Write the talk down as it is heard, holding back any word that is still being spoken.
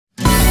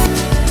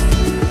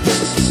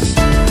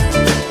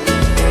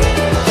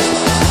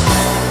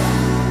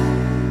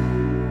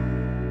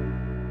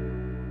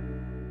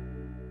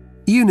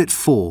Unit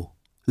 4,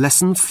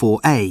 Lesson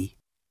 4A.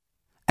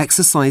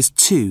 Exercise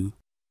 2.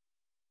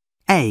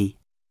 A.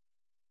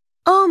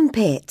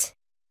 Armpit,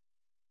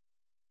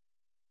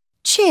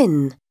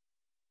 chin,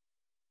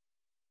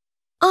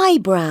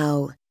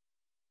 eyebrow,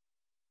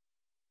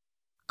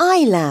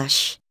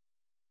 eyelash,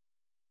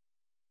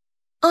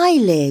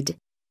 eyelid,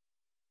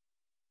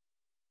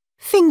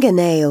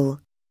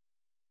 fingernail,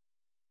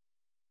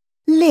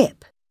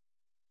 lip,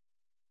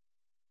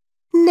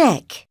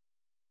 neck,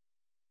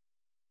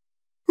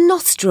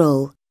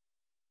 nostril,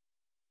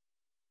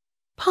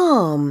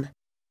 palm,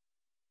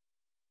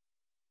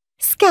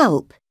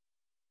 scalp,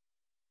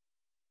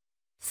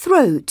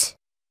 throat,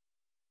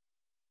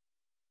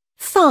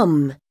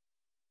 thumb,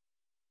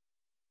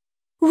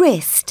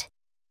 wrist.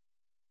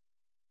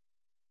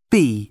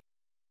 B.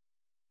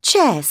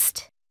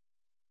 Chest,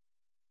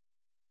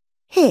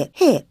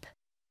 hip,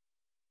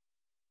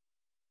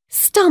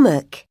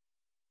 stomach,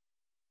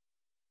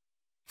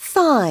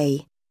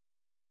 thigh,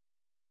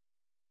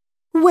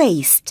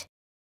 waist.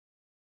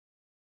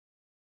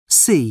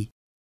 C.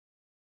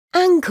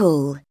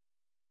 Ankle,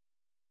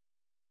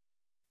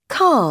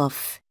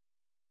 calf,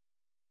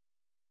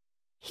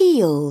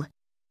 heel,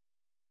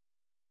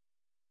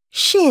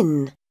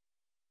 shin,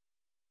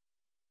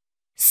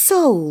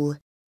 sole,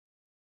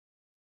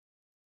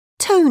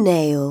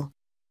 toenail.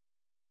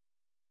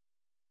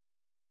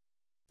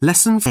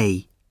 Lesson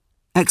A.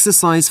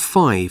 Exercise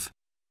 5.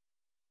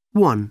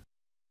 1.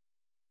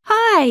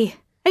 Hi,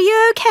 are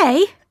you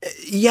okay?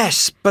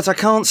 Yes, but I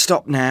can't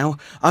stop now.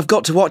 I've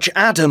got to watch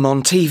Adam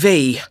on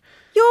TV.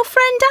 Your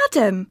friend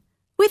Adam,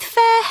 with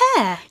fair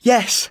hair?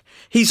 Yes,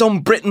 he's on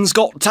Britain's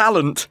Got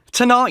Talent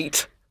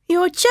tonight.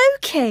 You're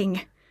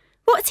joking.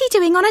 What's he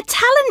doing on a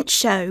talent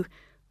show?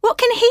 What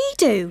can he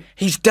do?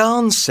 He's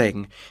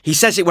dancing. He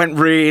says it went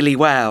really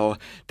well.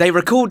 They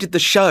recorded the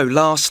show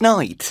last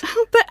night.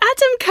 But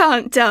Adam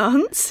can't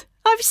dance.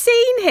 I've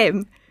seen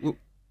him.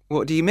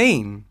 What do you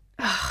mean?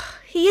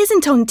 He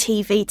isn't on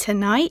TV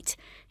tonight.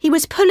 He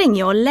was pulling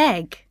your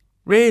leg.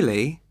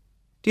 Really?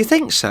 Do you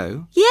think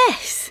so?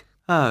 Yes.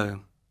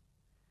 Oh.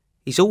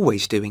 He's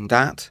always doing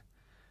that.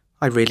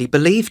 I really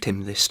believed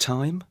him this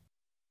time.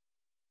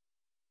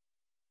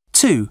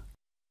 2.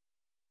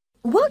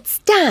 What's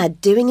Dad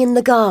doing in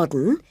the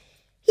garden?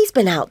 He's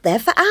been out there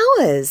for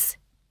hours.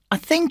 I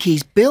think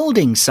he's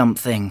building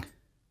something.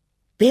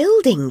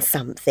 Building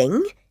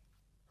something?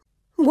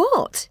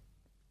 What?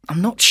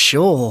 I'm not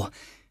sure,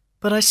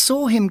 but I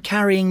saw him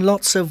carrying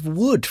lots of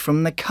wood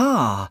from the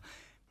car.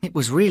 It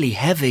was really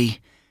heavy.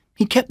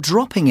 He kept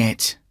dropping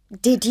it.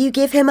 Did you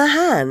give him a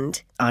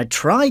hand? I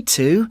tried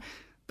to,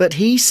 but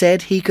he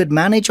said he could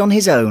manage on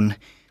his own.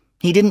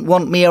 He didn't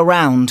want me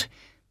around.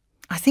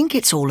 I think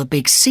it's all a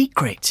big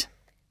secret.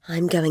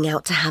 I'm going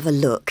out to have a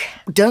look.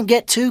 Don't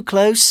get too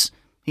close.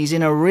 He's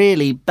in a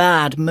really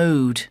bad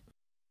mood.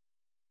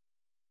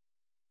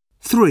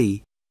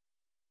 3.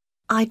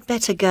 I'd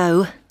better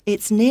go.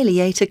 It's nearly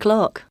 8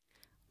 o'clock.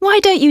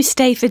 Why don't you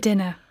stay for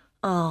dinner?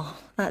 Oh,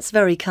 that's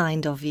very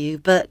kind of you,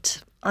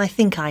 but I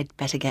think I'd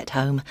better get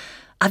home.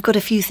 I've got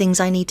a few things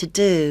I need to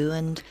do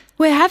and...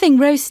 We're having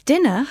roast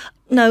dinner.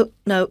 No,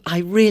 I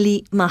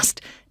really must.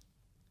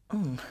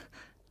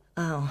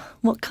 Oh,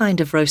 what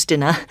kind of roast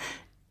dinner?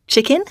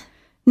 Chicken?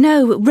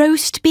 No,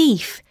 roast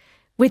beef,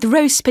 with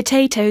roast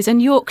potatoes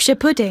and Yorkshire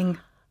pudding.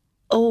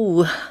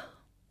 Oh,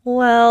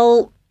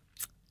 well,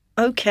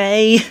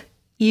 OK.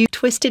 You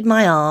twisted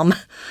my arm.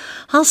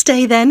 I'll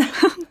stay then.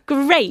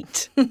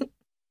 Great.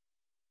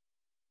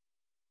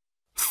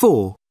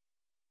 4.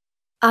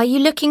 Are you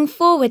looking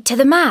forward to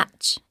the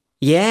match?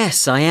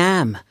 Yes, I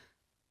am.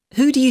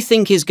 Who do you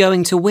think is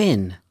going to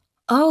win?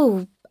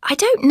 Oh, I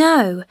don't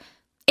know.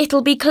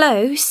 It'll be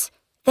close.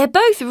 They're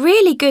both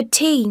really good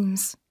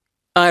teams.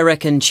 I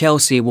reckon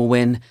Chelsea will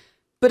win,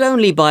 but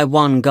only by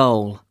 1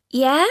 goal.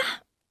 Yeah?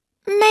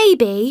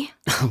 Maybe.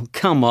 Oh,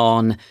 come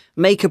on.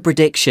 Make a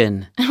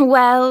prediction.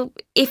 Well,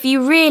 if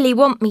you really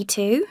want me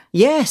to.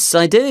 Yes,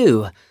 I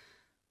do.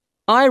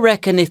 I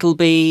reckon it'll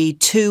be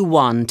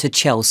 2-1 to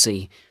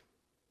Chelsea.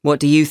 What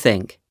do you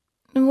think?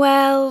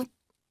 Well,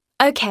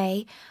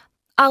 OK.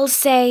 I'll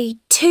say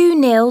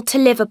 2-0 to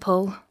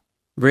Liverpool.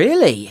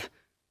 Really?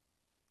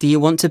 Do you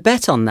want to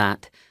bet on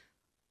that?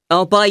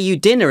 I'll buy you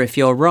dinner if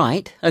you're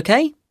right,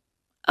 OK?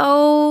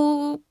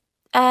 Oh,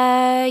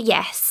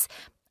 yes.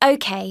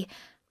 OK.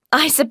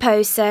 I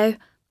suppose so.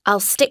 I'll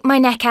stick my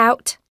neck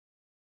out.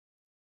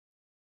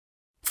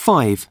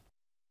 5.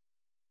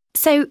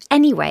 So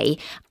anyway,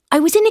 I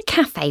was in a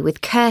cafe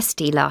with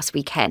Kirsty last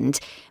weekend.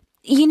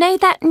 You know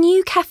that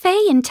new cafe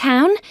in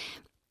town?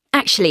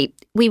 Actually,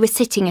 we were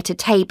sitting at a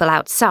table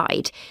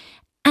outside,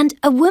 and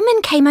a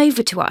woman came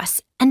over to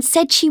us and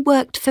said she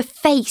worked for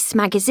Face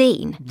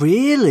magazine.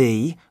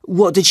 Really?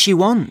 What did she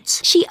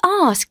want? She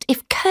asked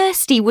if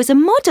Kirsty was a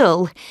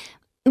model.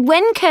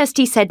 When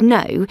Kirsty said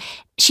no,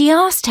 she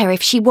asked her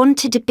if she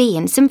wanted to be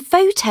in some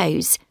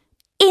photos.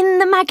 In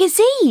the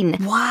magazine.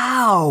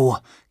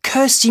 Wow!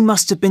 Kirsty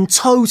must have been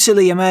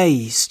totally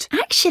amazed.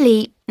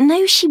 Actually,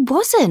 no, she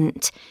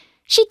wasn't.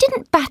 She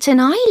didn't bat an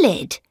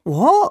eyelid.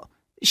 What?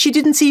 She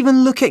didn't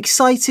even look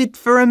excited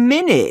for a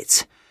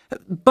minute.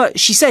 But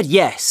she said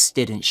yes,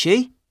 didn't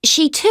she?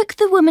 She took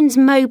the woman's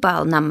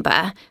mobile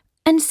number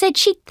and said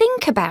she'd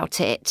think about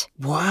it.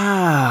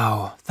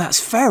 Wow,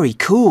 that's very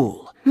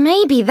cool.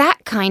 Maybe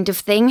that kind of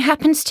thing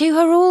happens to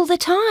her all the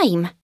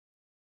time.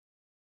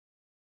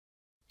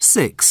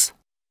 6.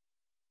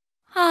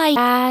 Hi,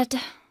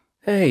 Dad.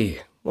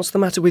 Hey, what's the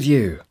matter with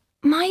you?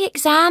 My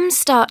exams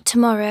start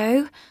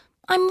tomorrow.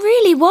 I'm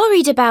really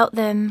worried about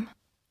them.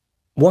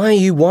 Why are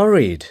you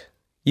worried?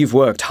 You've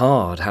worked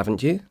hard,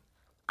 haven't you?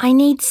 I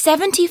need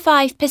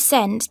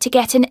 75% to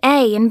get an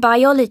A in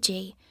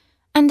biology,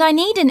 and I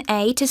need an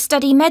A to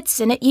study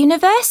medicine at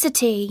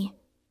university.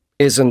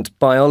 Isn't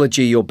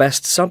biology your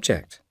best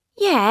subject?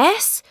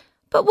 Yes,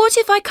 but what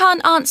if I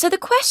can't answer the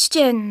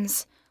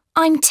questions?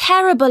 I'm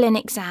terrible in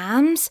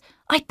exams.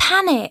 I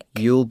panic.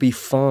 You'll be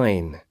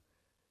fine.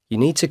 You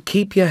need to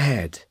keep your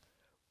head.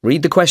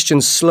 Read the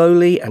questions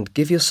slowly and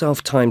give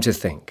yourself time to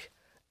think.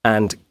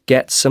 And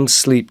get some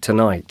sleep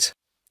tonight.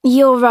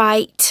 You're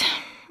right.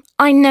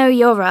 I know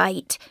you're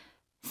right.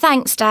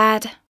 Thanks,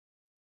 Dad.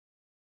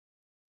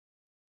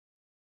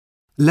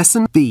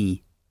 Lesson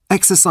B.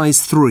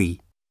 Exercise 3.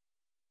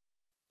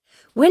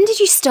 When did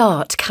you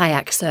start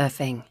kayak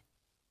surfing?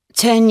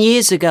 10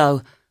 years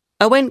ago.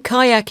 I went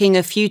kayaking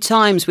a few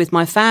times with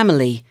my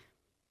family.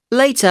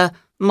 Later,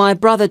 my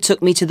brother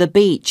took me to the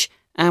beach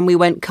and we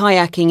went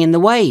kayaking in the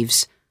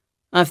waves.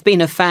 I've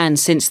been a fan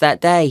since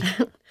that day.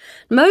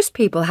 Most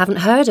people haven't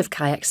heard of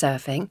kayak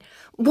surfing.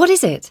 What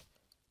is it?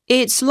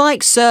 It's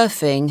like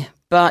surfing,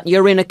 but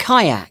you're in a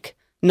kayak,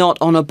 not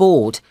on a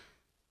board.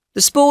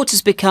 The sport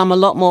has become a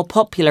lot more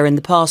popular in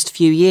the past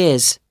few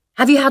years.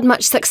 Have you had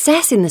much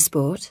success in the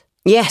sport?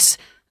 Yes,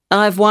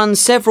 I've won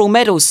several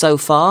medals so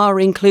far,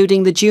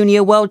 including the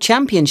Junior World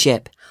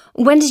Championship.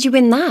 When did you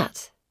win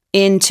that?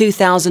 In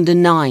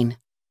 2009.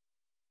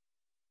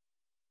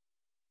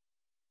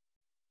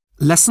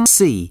 Lesson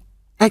C.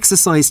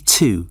 Exercise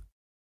 2.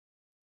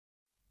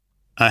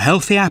 A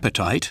healthy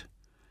appetite.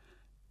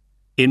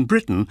 In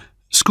Britain,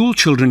 school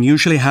children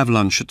usually have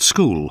lunch at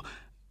school,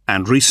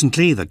 and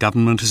recently the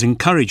government has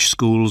encouraged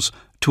schools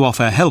to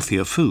offer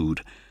healthier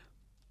food.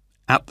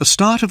 At the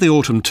start of the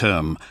autumn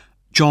term,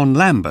 John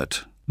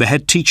Lambert, the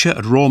head teacher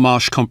at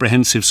Rawmarsh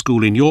Comprehensive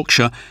School in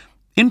Yorkshire,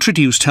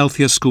 introduced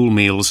healthier school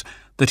meals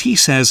that he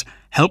says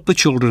help the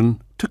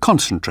children to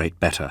concentrate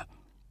better.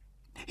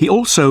 He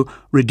also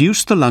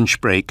reduced the lunch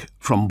break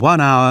from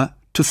 1 hour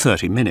to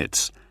 30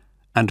 minutes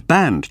and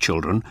banned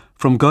children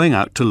from going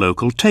out to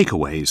local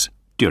takeaways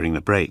during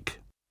the break.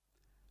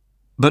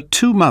 But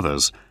two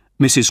mothers,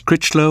 Mrs.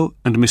 Critchlow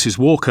and Mrs.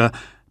 Walker,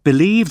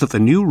 believe that the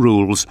new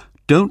rules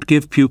don't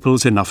give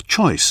pupils enough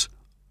choice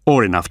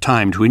or enough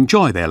time to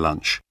enjoy their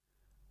lunch.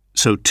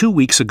 So 2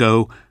 weeks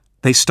ago,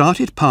 they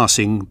started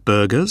passing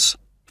burgers,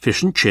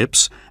 fish and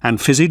chips and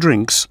fizzy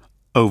drinks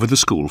over the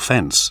school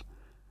fence.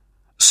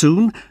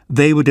 Soon,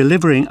 they were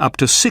delivering up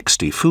to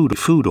 60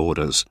 food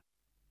orders.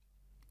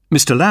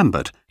 Mr.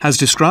 Lambert has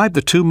described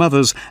the two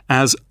mothers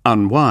as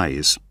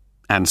unwise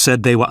and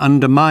said they were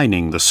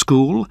undermining the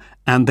school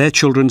and their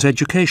children's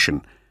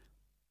education.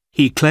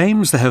 He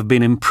claims there have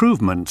been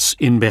improvements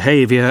in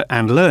behaviour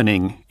and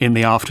learning in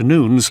the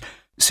afternoons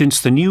since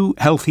the new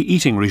healthy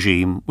eating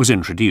regime was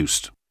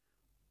introduced.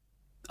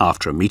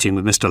 After a meeting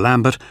with Mr.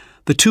 Lambert,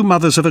 the two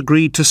mothers have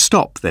agreed to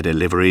stop their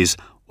deliveries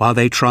while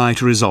they try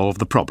to resolve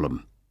the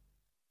problem.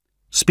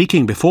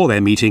 Speaking before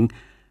their meeting,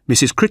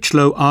 Mrs.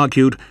 Critchlow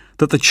argued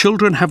that the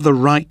children have the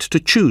right to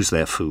choose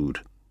their food.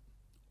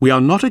 We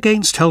are not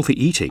against healthy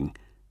eating.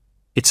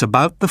 It's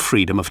about the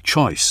freedom of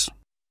choice.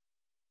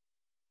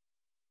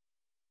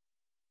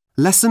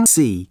 Lesson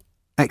C.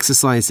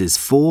 Exercises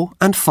 4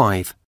 and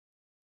 5.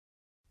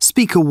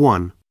 Speaker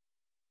 1.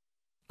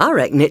 I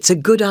reckon it's a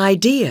good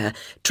idea,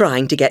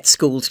 trying to get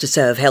schools to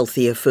serve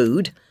healthier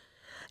food.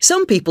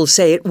 Some people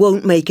say it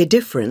won't make a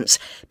difference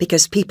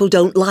because people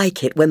don't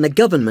like it when the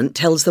government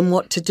tells them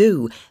what to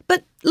do.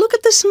 But look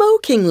at the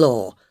smoking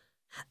law.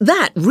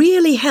 That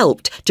really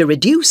helped to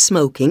reduce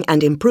smoking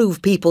and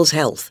improve people's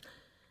health.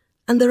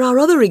 And there are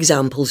other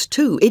examples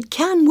too. It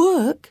can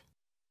work.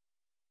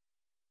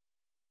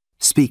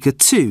 Speaker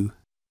 2.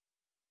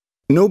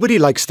 Nobody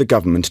likes the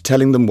government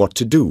telling them what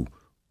to do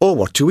or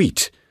what to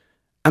eat.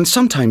 And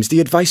sometimes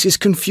the advice is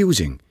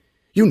confusing.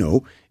 You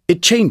know,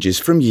 it changes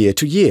from year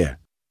to year.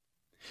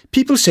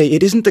 People say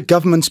it isn't the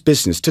government's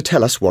business to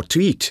tell us what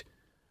to eat.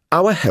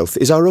 Our health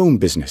is our own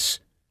business.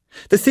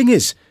 The thing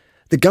is,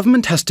 the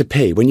government has to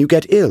pay when you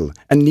get ill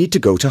and need to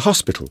go to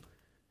hospital.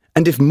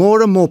 And if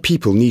more and more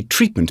people need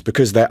treatment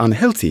because they're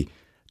unhealthy,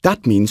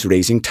 that means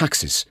raising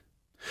taxes.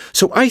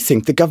 So I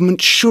think the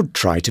government should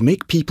try to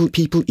make people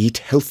eat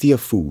healthier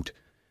food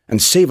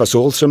and save us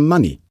all some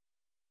money.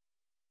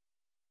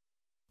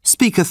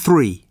 Speaker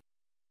 3.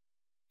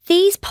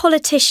 These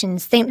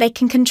politicians think they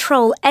can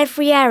control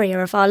every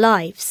area of our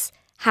lives.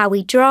 How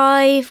we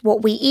drive,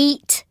 what we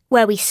eat,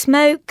 where we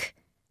smoke.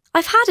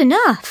 I've had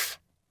enough.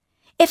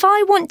 If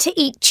I want to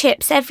eat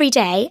chips every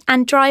day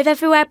and drive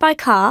everywhere by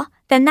car,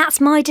 then that's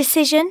my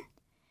decision.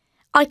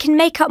 I can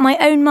make up my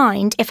own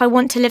mind if I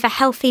want to live a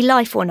healthy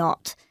life or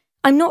not.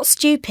 I'm not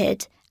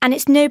stupid, and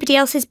it's nobody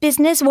else's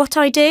business what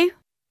I do.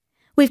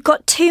 We've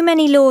got too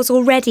many laws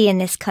already in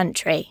this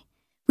country.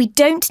 We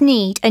don't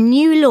need a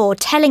new law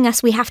telling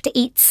us we have to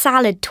eat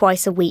salad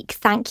twice a week,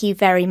 thank you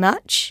very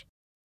much.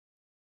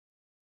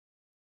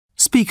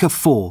 Speaker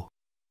 4.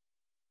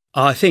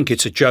 I think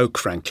it's a joke,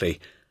 frankly.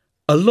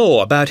 A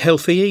law about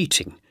healthy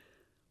eating.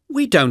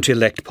 We don't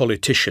elect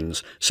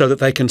politicians so that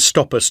they can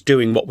stop us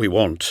doing what we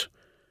want.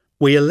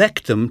 We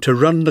elect them to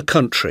run the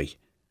country.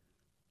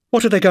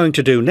 What are they going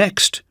to do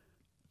next?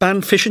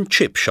 Ban fish and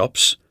chip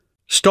shops?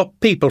 Stop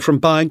people from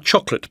buying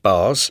chocolate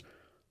bars?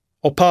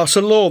 Or pass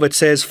a law that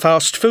says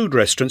fast food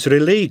restaurants are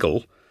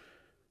illegal?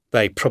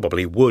 They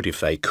probably would if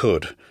they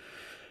could.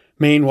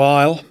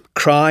 Meanwhile,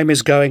 crime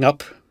is going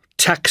up,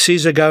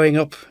 taxes are going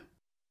up.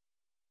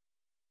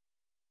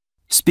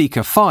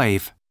 Speaker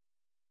 5.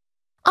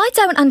 I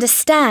don't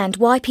understand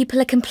why people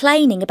are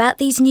complaining about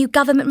these new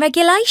government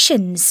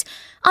regulations.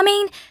 I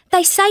mean,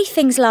 they say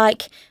things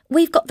like,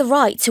 we've got the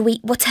right to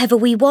eat whatever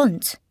we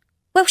want.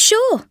 Well,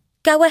 sure,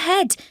 go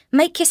ahead,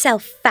 make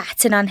yourself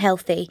fat and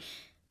unhealthy.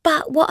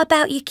 But what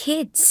about your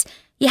kids?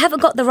 You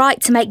haven't got the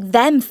right to make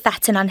them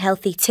fat and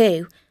unhealthy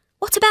too.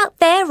 What about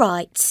their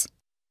rights?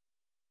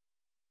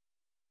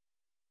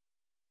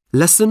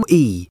 Lesson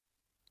E.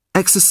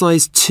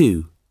 Exercise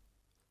 2.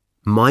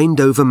 Mind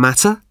over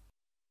matter?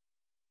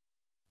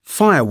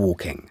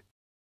 Firewalking.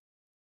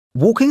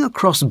 Walking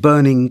across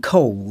burning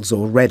coals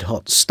or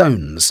red-hot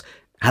stones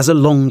has a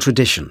long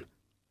tradition.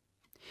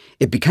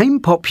 It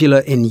became popular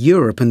in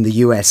Europe and the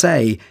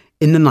USA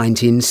in the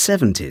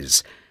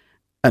 1970s,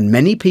 and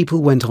many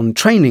people went on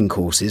training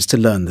courses to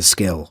learn the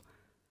skill.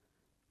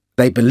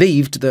 They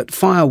believed that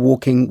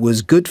firewalking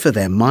was good for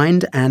their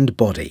mind and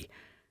body,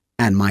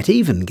 and might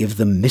even give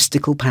them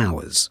mystical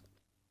powers.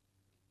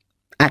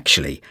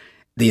 Actually,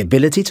 the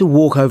ability to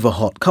walk over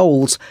hot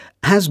coals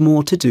has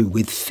more to do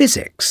with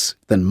physics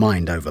than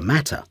mind over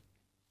matter.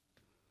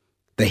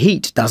 The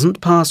heat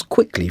doesn't pass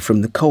quickly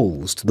from the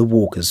coals to the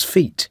walker's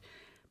feet,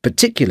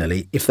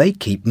 particularly if they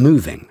keep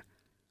moving.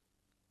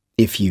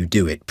 If you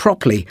do it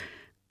properly,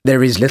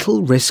 there is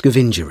little risk of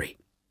injury.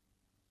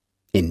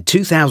 In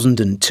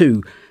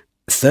 2002,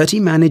 30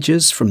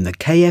 managers from the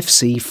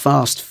KFC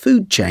fast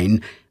food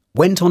chain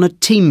went on a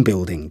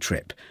team-building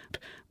trip,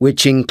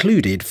 which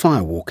included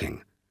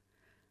firewalking.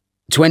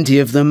 20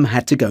 of them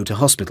had to go to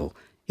hospital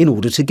in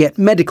order to get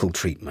medical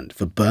treatment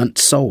for burnt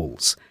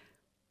soles.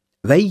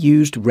 They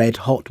used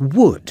red-hot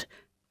wood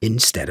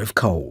instead of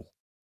coal.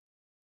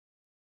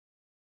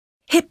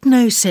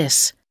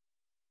 Hypnosis.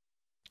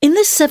 In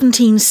the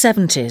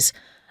 1770s,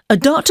 a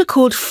doctor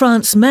called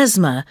Franz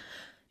Mesmer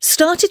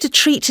started to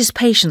treat his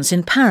patients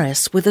in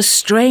Paris with a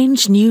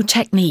strange new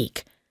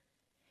technique.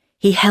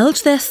 He held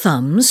their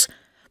thumbs,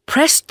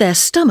 pressed their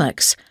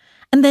stomachs,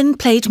 and then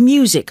played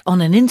music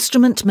on an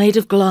instrument made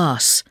of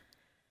glass.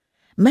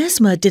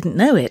 Mesmer didn't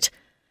know it,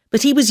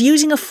 but he was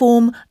using a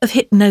form of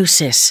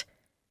hypnosis.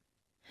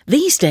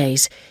 These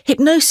days,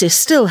 hypnosis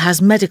still has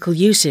medical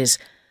uses,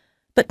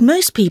 but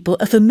most people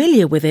are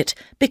familiar with it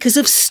because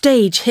of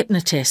stage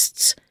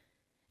hypnotists.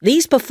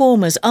 These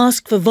performers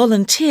ask for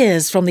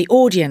volunteers from the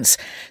audience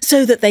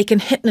so that they can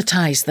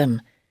hypnotize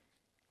them.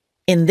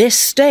 In this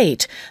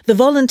state, the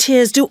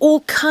volunteers do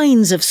all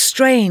kinds of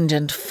strange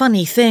and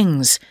funny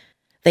things.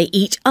 They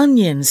eat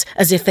onions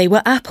as if they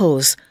were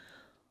apples,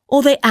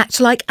 or they act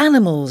like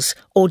animals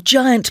or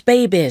giant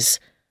babies.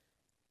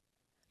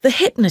 The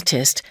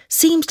hypnotist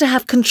seems to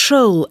have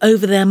control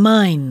over their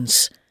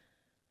minds.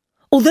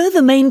 Although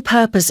the main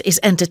purpose is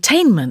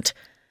entertainment,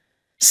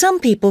 some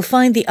people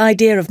find the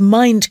idea of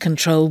mind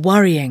control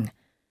worrying.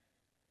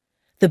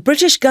 The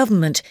British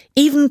government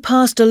even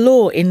passed a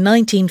law in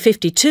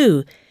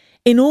 1952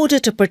 in order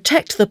to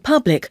protect the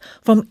public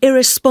from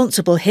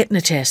irresponsible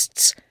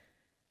hypnotists.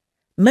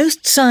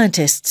 Most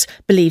scientists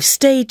believe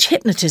stage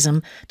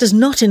hypnotism does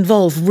not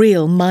involve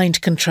real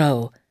mind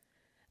control.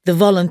 The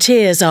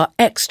volunteers are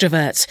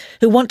extroverts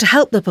who want to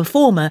help the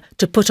performer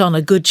to put on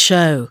a good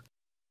show.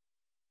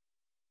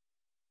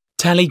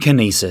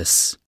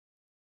 Telekinesis.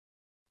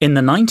 In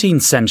the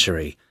 19th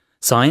century,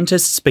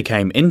 scientists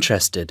became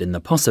interested in the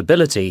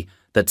possibility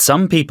that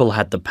some people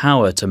had the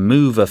power to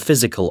move a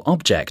physical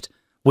object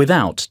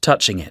without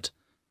touching it.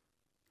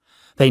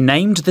 They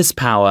named this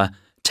power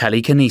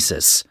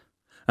telekinesis,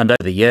 and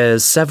over the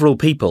years several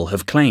people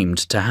have claimed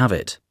to have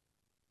it.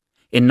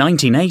 In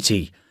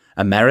 1980,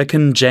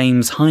 American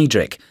James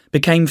Heydrich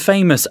became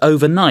famous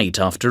overnight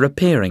after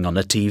appearing on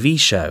a TV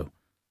show.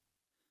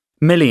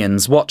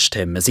 Millions watched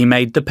him as he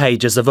made the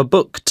pages of a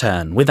book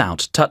turn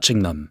without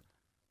touching them.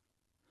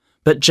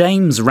 But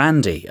James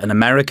Randi, an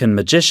American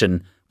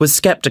magician, was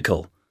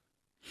skeptical.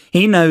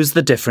 He knows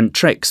the different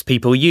tricks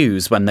people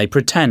use when they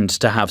pretend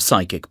to have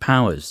psychic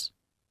powers.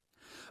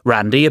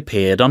 Randi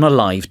appeared on a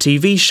live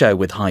TV show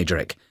with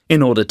Heydrich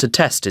in order to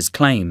test his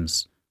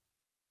claims.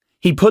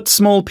 He put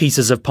small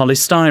pieces of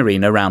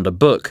polystyrene around a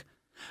book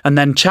and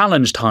then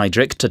challenged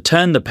Heydrich to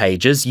turn the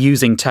pages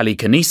using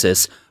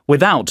telekinesis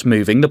without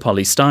moving the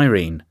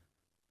polystyrene.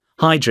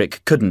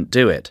 Heydrich couldn't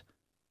do it.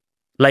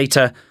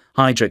 Later,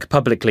 Heydrich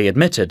publicly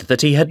admitted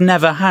that he had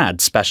never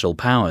had special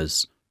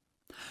powers.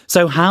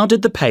 So how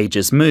did the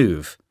pages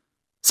move?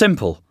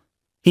 Simple.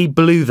 He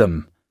blew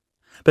them.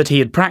 But he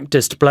had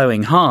practiced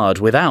blowing hard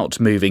without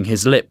moving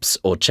his lips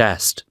or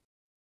chest.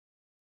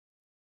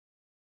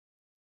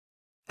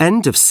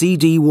 End of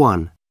CD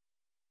 1.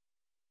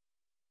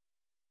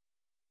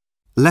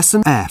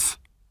 Lesson F.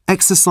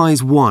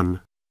 Exercise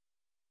 1.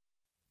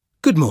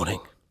 Good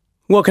morning.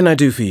 What can I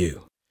do for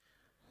you?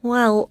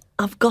 Well,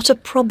 I've got a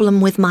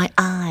problem with my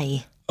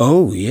eye.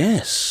 Oh,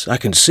 yes, I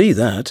can see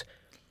that.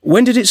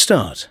 When did it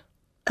start?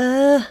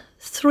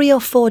 3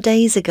 or 4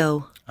 days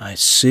ago. I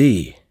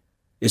see.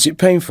 Is it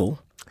painful?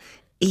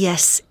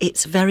 Yes,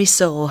 it's very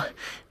sore.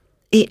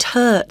 It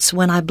hurts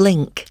when I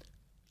blink.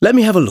 Let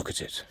me have a look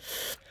at it.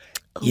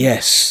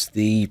 Yes,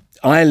 the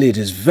eyelid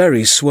is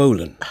very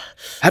swollen.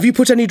 Have you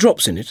put any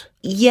drops in it?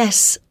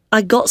 Yes,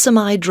 I got some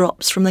eye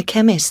drops from the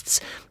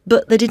chemist's,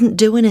 but they didn't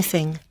do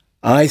anything.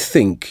 I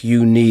think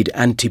you need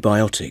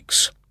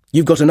antibiotics.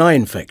 You've got an eye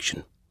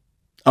infection.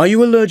 Are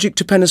you allergic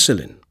to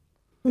penicillin?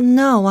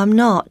 No, I'm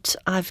not.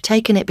 I've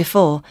taken it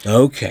before.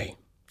 OK.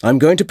 I'm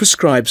going to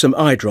prescribe some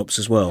eye drops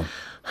as well.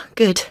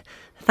 Good.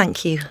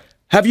 Thank you.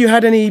 Have you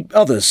had any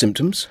other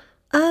symptoms?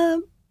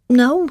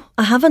 No,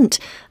 I haven't.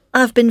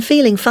 I've been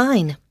feeling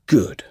fine.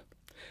 Good.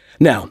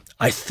 Now,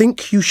 I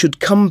think you should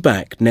come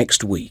back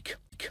next week.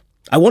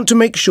 I want to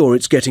make sure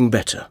it's getting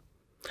better.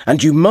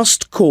 And you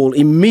must call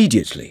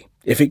immediately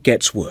if it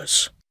gets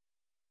worse.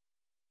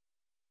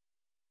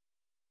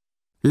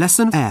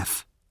 Lesson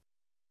F.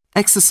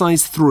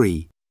 Exercise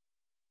 3.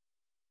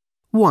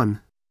 1.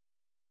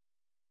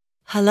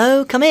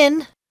 Hello, come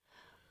in.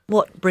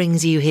 What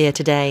brings you here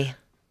today?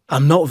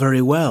 I'm not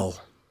very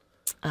well.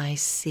 I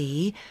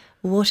see.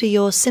 What are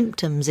your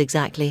symptoms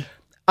exactly?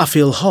 I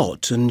feel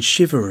hot and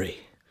shivery.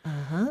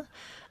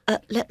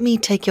 Let me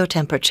take your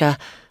temperature.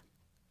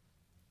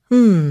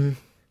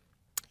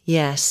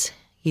 Yes,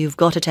 you've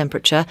got a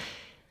temperature.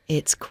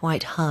 It's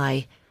quite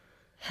high.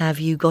 Have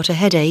you got a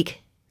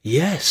headache?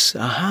 Yes,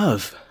 I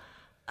have.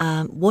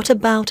 What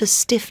about a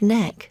stiff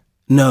neck?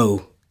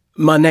 No,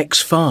 my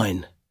neck's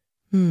fine.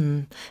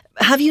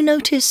 Have you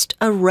noticed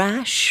a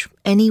rash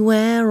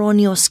anywhere on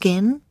your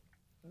skin?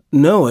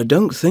 No, I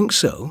don't think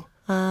so.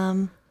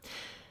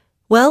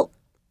 Well,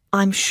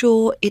 I'm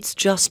sure it's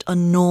just a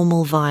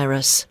normal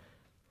virus.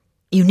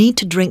 You need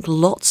to drink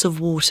lots of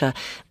water.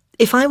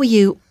 If I were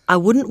you, I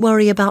wouldn't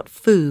worry about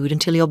food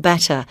until you're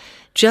better.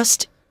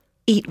 Just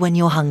eat when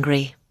you're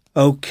hungry.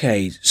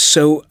 OK,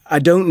 so I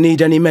don't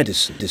need any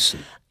medicine?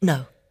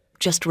 No,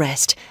 just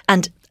rest.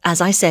 And,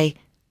 as I say,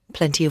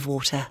 plenty of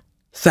water.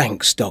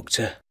 Thanks,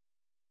 Doctor.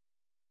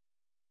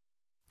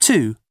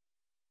 2.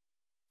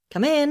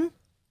 Come in.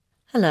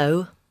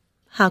 Hello.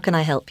 How can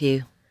I help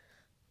you?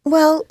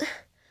 Well,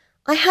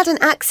 I had an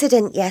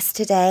accident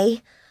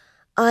yesterday.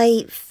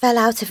 I fell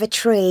out of a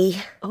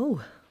tree.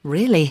 Oh,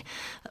 really?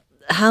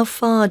 How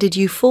far did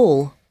you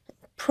fall?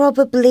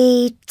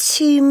 Probably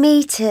 2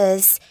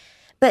 meters,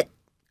 but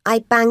I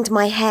banged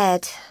my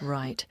head.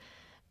 Right.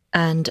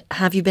 And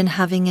have you been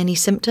having any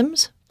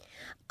symptoms?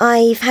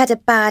 I've had a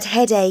bad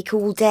headache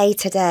all day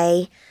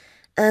today,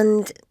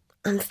 and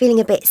I'm feeling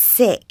a bit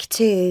sick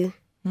too.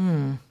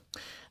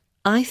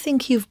 I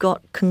think you've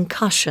got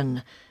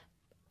concussion.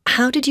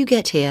 How did you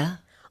get here?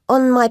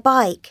 On my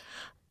bike.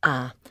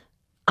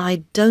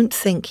 I don't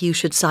think you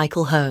should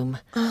cycle home.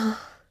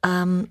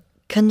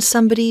 Can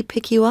somebody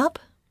pick you up?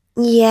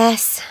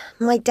 Yes,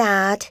 my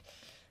dad.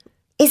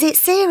 Is it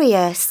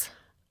serious?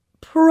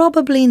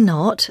 Probably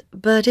not,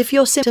 but if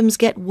your symptoms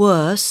get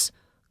worse,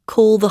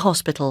 call the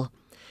hospital.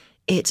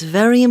 It's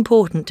very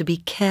important to be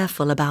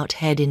careful about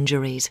head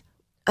injuries.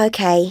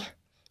 OK.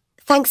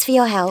 Thanks for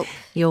your help.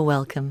 You're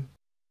welcome.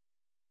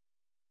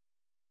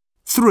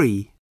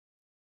 3.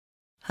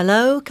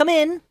 Hello, come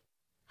in.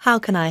 How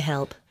can I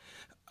help?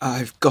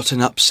 I've got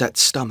an upset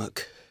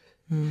stomach.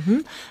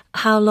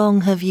 How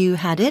long have you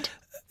had it?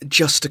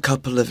 Just a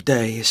couple of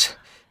days.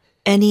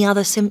 Any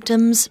other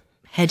symptoms?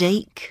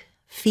 Headache?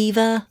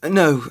 Fever?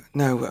 No,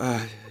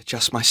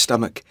 just my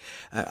stomach.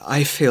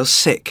 I feel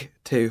sick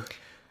too.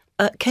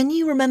 Can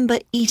you remember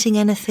eating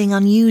anything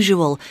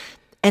unusual?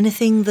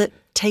 Anything that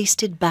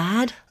tasted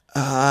bad?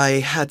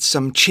 I had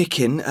some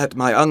chicken at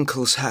my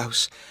uncle's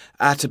house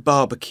at a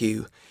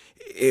barbecue.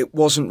 It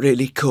wasn't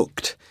really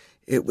cooked.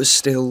 It was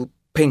still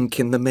pink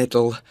in the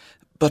middle,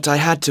 but I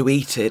had to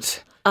eat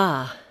it.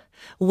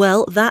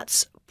 Well,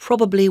 that's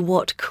probably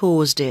what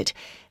caused it.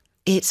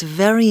 It's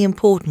very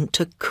important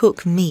to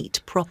cook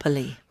meat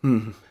properly.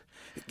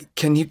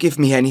 Can you give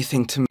me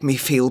anything to make me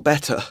feel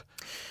better?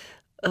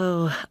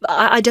 Oh,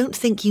 I don't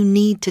think you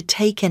need to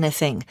take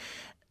anything.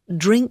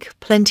 Drink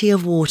plenty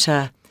of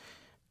water.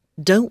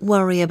 Don't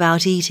worry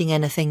about eating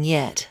anything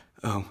yet.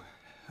 Oh,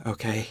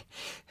 OK.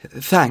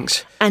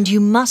 Thanks. And you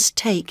must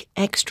take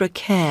extra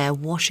care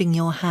washing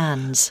your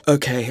hands.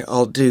 OK,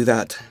 I'll do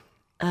that.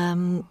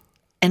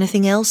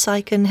 Anything else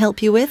I can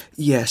help you with?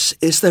 Yes.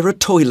 Is there a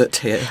toilet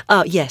here?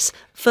 Yes.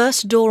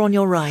 First door on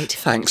your right.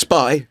 Thanks.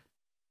 Bye.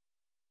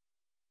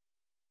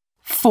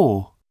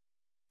 4.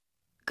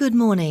 Good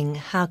morning.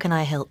 How can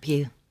I help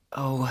you?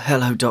 Oh,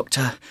 hello,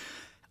 Doctor.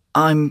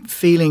 I'm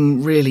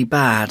feeling really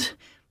bad.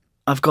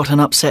 I've got an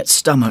upset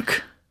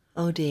stomach.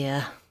 Oh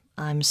dear.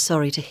 I'm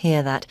sorry to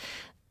hear that.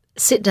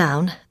 Sit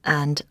down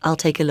and I'll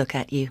take a look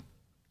at you.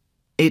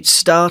 It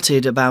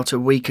started about a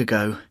week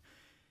ago.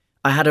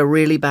 I had a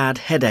really bad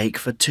headache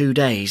for 2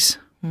 days.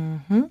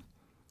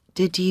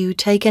 Did you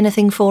take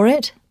anything for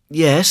it?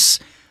 Yes,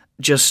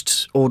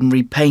 just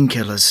ordinary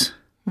painkillers.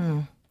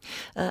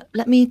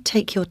 Let me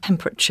take your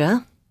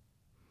temperature.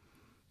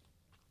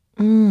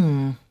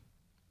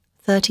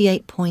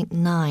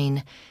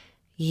 38.9.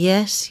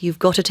 Yes, you've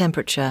got a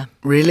temperature.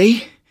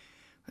 Really?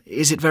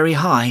 Is it very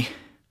high?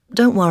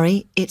 Don't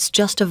worry, it's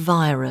just a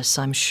virus,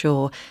 I'm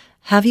sure.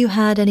 Have you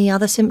had any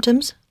other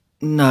symptoms?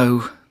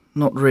 No,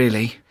 not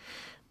really.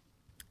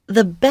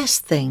 The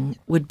best thing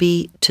would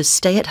be to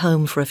stay at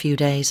home for a few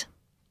days.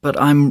 But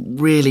I'm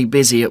really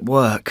busy at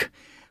work.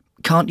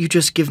 Can't you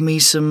just give me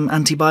some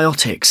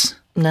antibiotics?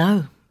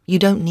 No, you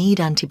don't need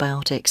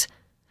antibiotics.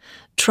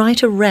 Try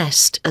to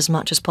rest as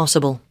much as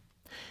possible.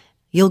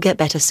 You'll get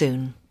better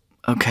soon.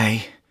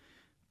 OK.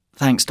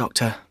 Thanks,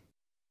 Doctor.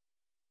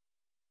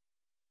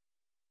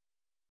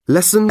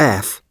 Lesson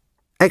F.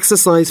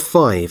 Exercise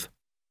 5.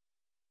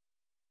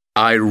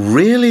 I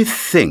really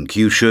think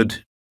you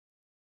should...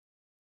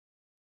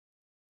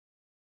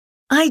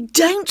 I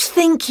don't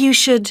think you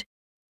should.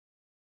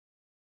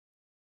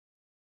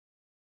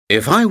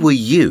 If I were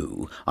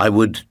you, I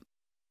would...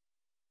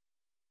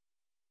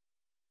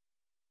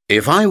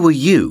 If I were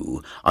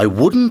you, I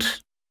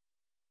wouldn't...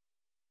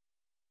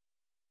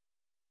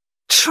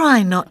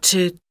 Try not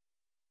to.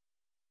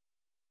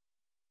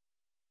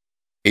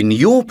 In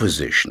your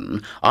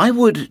position, I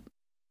would...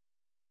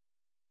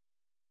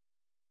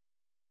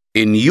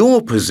 In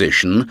your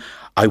position,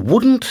 I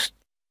wouldn't...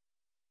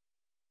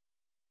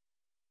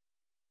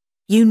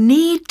 You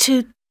need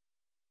to.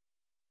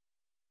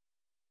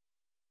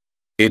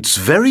 It's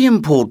very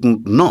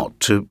important not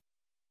to...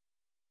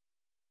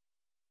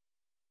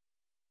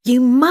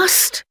 You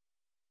must.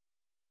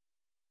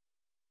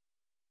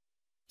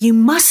 You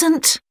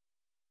mustn't.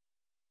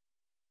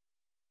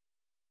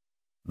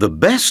 The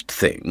best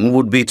thing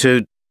would be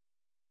to...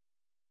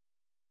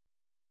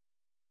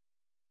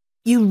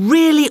 You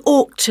really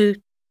ought to.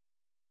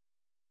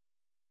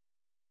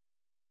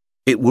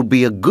 It would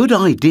be a good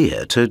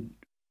idea to...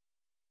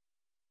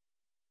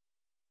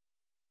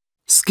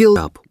 Skill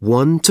up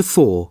 1 to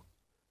 4.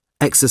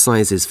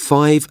 Exercises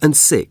 5 and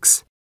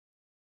 6.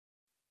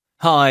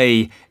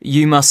 Hi,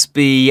 you must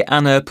be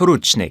Anna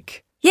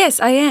Porucznik. Yes,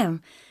 I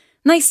am.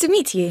 Nice to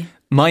meet you.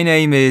 My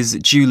name is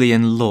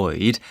Julian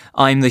Lloyd.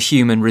 I'm the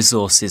Human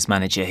Resources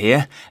Manager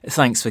here.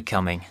 Thanks for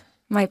coming.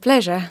 My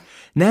pleasure.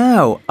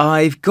 Now,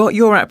 I've got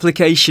your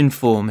application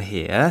form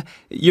here.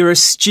 You're a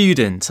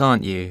student,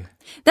 aren't you?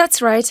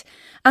 That's right.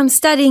 I'm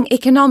studying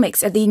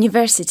economics at the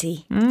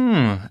university.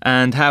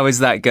 And how is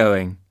that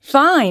going?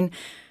 Fine.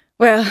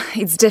 Well,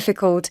 it's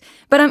difficult,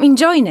 but I'm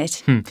enjoying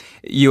it.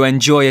 You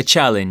enjoy a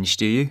challenge,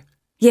 do you?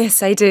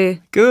 Yes, I do.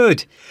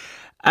 Good.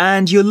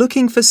 And you're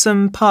looking for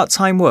some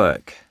part-time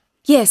work?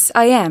 Yes,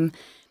 I am.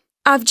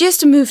 I've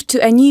just moved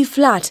to a new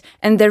flat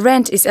and the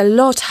rent is a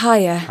lot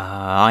higher.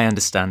 I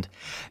understand.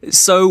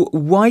 So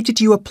why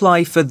did you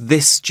apply for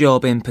this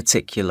job in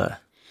particular?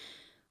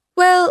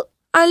 Well,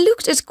 I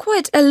looked at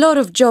quite a lot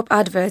of job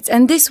adverts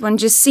and this one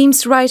just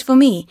seems right for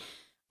me.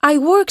 I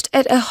worked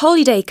at a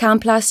holiday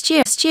camp last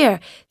year,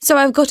 so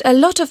I've got a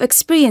lot of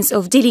experience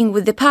of dealing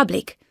with the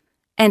public.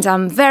 And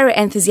I'm very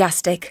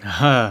enthusiastic.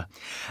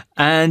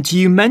 And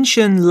you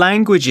mention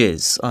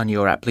languages on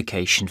your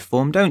application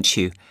form, don't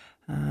you?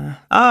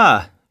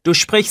 Du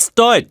sprichst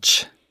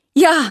Deutsch.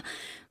 Ja,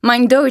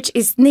 mein Deutsch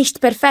ist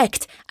nicht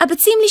perfekt, aber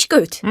ziemlich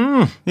gut.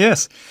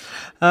 Yes.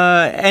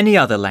 Any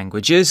other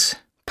languages?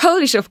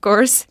 Polish, of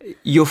course.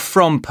 You're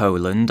from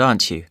Poland,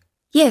 aren't you?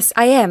 Yes,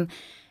 I am.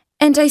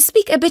 And I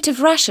speak a bit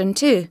of Russian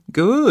too.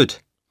 Good.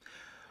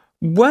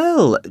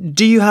 Well,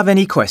 do you have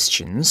any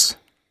questions?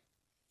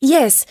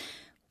 Yes.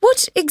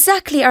 What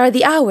exactly are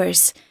the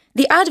hours?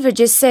 The advert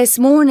just says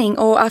morning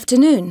or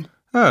afternoon.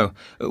 Oh,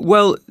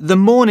 well, the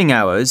morning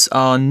hours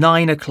are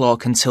 9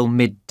 o'clock until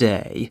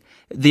midday.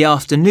 The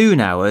afternoon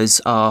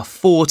hours are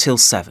 4 till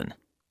 7.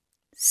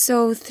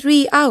 So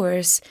 3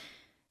 hours.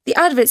 The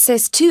advert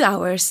says 2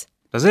 hours.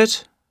 Does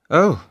it?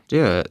 Oh,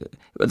 dear.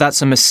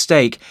 That's a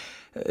mistake.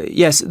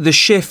 Yes, the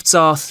shifts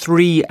are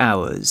 3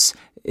 hours.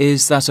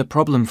 Is that a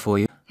problem for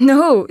you?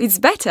 No, it's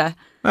better.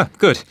 Oh,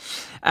 good.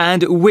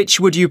 And which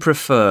would you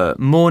prefer,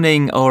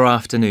 morning or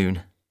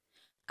afternoon?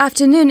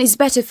 Afternoon is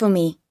better for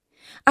me.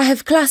 I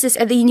have classes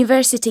at the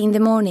university in the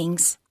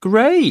mornings.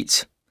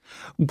 Great.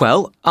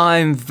 Well,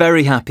 I'm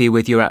very happy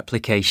with your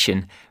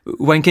application.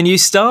 When can you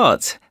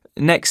start?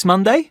 Next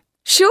Monday?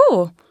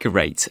 Sure.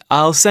 Great.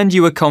 I'll send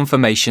you a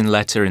confirmation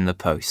letter in the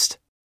post.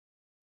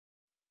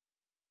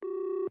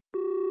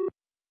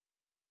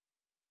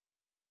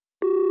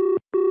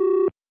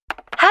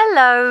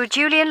 Hello,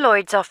 Julian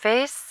Lloyd's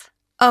office.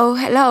 Oh,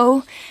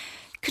 hello.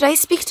 Could I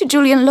speak to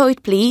Julian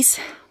Lloyd, please?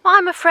 Well,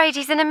 I'm afraid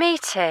he's in a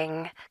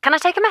meeting. Can I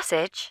take a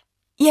message?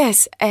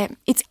 Yes,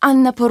 it's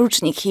Anna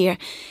Porucznik here.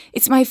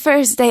 It's my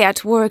first day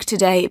at work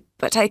today,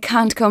 but I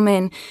can't come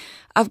in.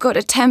 I've got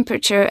a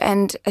temperature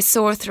and a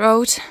sore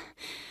throat.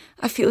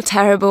 I feel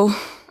terrible.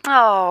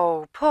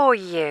 Oh, poor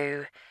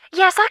you.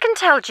 Yes, I can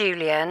tell,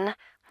 Julian.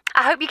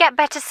 I hope you get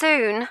better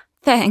soon.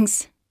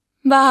 Thanks.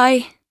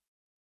 Bye.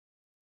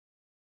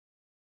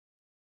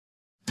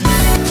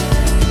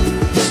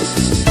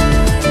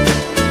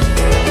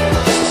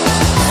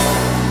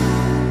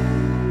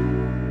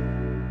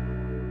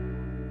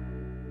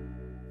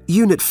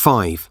 Unit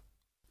 5,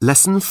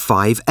 Lesson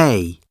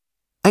 5A,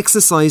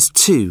 Exercise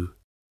 2.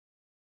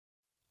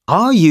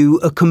 Are you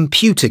a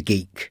computer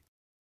geek?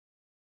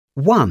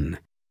 1.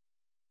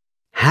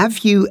 Have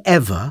you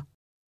ever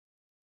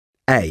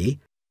A.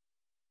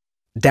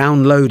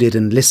 Downloaded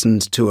and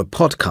listened to a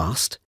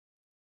podcast?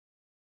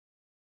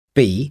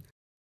 B.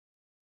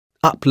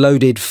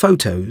 Uploaded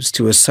photos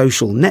to a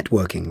social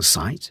networking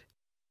site?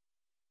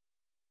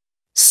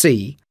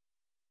 C.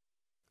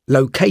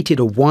 Located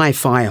a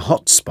Wi-Fi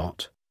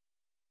hotspot?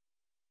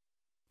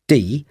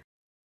 D.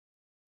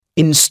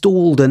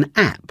 Installed an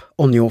app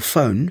on your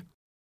phone?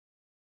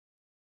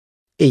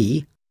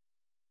 E.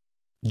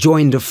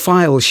 Joined a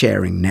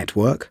file-sharing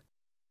network?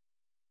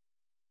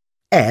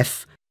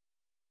 F.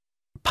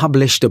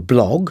 Published a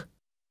blog?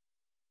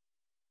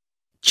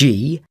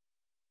 G.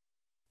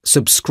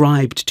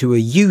 Subscribed to a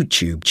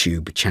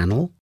YouTube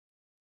channel?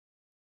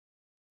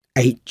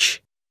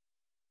 H.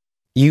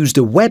 Used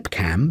a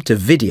webcam to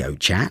video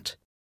chat?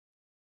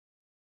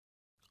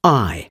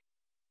 I.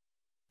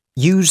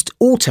 Used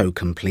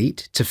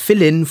autocomplete to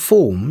fill in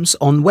forms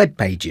on web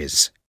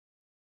pages?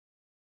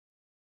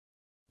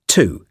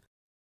 2.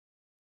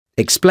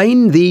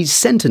 Explain these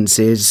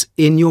sentences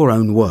in your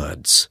own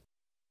words.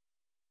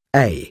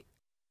 A.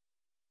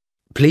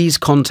 Please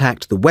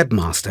contact the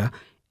webmaster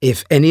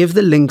if any of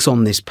the links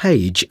on this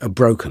page are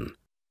broken.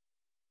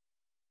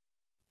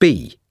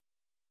 B.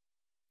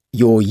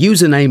 Your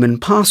username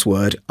and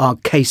password are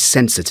case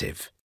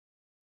sensitive.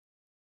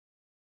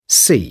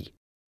 C.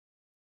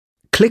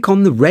 Click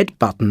on the red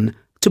button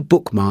to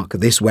bookmark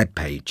this web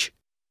page.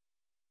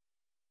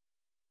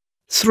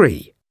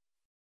 3.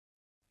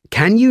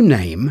 Can you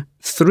name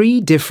 3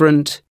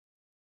 different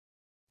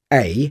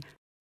A.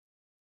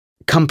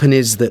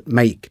 Companies that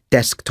make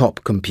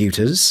desktop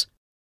computers?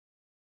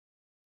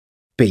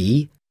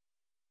 B.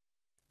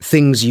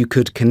 Things you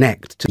could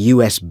connect to the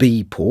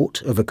USB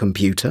port of a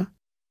computer?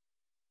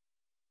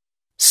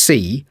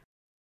 C.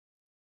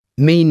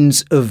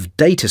 Means of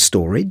data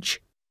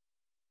storage?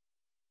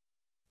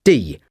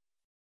 D.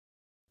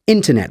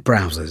 Internet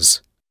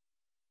browsers.